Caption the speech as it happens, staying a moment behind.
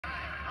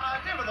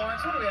David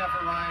Lawrence, what do we have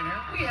for Ryan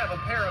here? We have a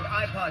pair of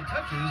iPod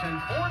Touches and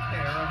 4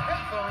 pair of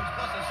headphones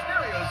plus a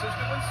stereo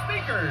system with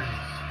speakers.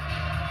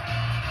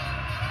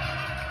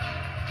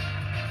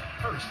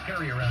 First,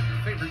 carry around your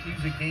favorite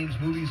music, games,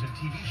 movies, and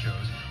TV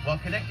shows while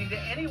connecting to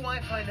any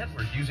Wi-Fi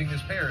network using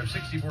this pair of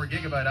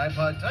 64-gigabyte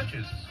iPod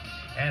Touches.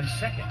 And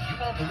second, you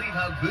won't believe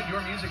how good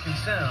your music can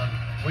sound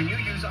when you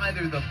use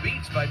either the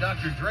Beats by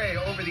Dr. Dre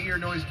over-the-ear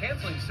noise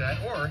canceling set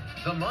or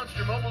the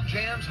Monster Mobile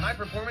Jams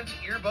high-performance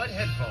earbud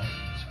headphones.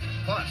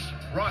 Plus,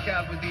 rock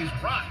out with these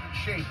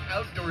rock-shaped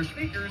outdoor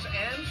speakers,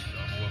 and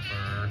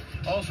subwoofer.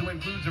 Also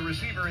includes a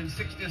receiver and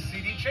 6-disc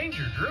CD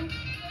changer. Drew?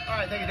 All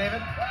right, thank you,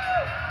 David.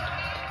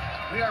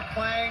 We are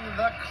playing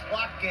the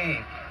clock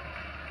game.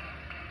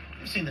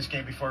 You've seen this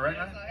game before, right?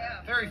 Yes, I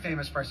have. Very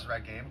famous Price is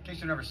Right game. In case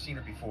you've never seen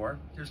it before,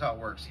 here's how it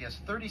works. He has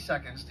 30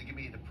 seconds to give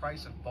me the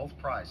price of both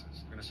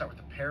prizes. We're going to start with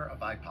a pair of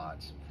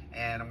iPods,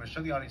 and I'm going to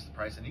show the audience the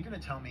price, and you're going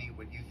to tell me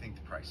what you think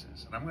the price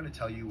is. And I'm going to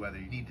tell you whether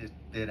you need to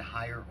bid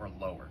higher or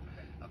lower.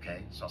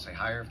 Okay, so I'll say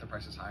higher if the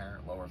price is higher,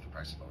 lower if the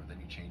price is lower. Then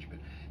you change a bit.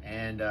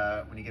 And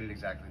when you get it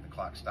exactly, the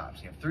clock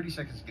stops. You have 30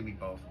 seconds to give me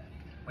both.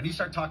 When you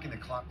start talking, the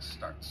clock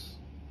starts.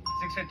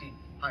 650.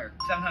 Higher.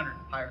 700.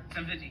 Higher.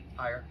 750.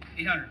 Higher.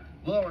 800.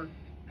 Lower.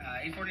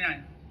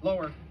 849.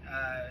 Lower.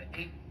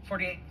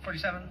 848.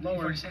 47.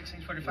 Lower. 846.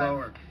 845.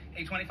 Lower.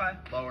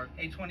 825. Lower.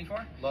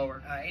 824.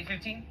 Lower.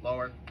 815.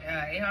 Lower.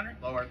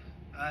 800. Lower.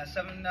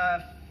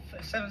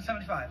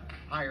 775.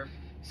 Higher.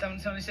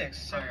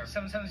 776, Higher.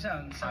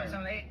 777,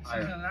 778,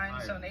 Higher. 779,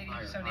 Higher. 780,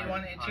 Higher.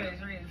 781, Higher.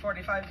 82, 83, 84,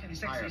 85,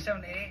 56, Higher.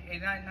 87, 88,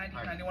 89, 90,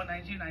 Higher. 91,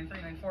 92,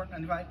 93, 94,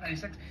 95,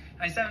 96,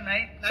 97,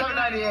 98,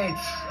 798.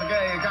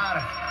 Okay, you got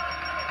it.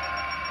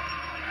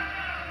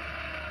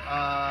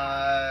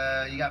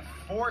 You got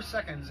 4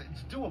 seconds.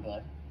 It's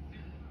doable.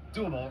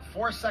 Doable.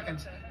 4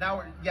 seconds.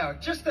 Now, yeah,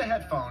 just the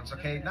headphones,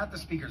 okay? Not the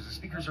speakers. The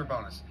speakers are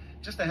bonus.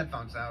 Just the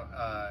headphones. Now,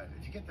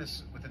 if you get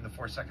this within the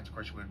 4 seconds, of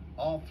course, you win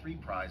all 3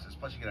 prizes,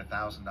 plus you get a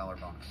 $1,000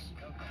 bonus.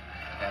 Okay?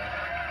 You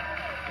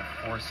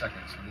have 4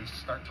 seconds. When you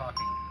start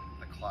talking,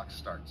 the clock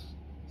starts.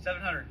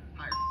 700,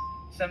 Higher.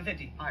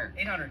 750, Higher.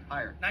 800,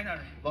 Higher.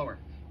 900, Lower.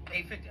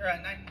 850,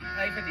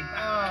 850.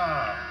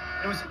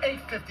 It was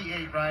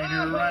 8:58, Ryan.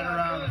 You're right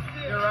around.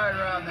 You're right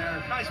around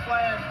there. Nice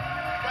plan.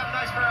 Got a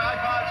nice pair of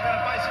iPods. You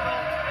got a bicycle.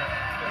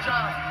 Good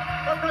job.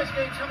 Our price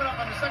game's coming up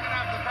on the second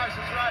half of The Price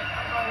is Right.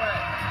 Don't go away.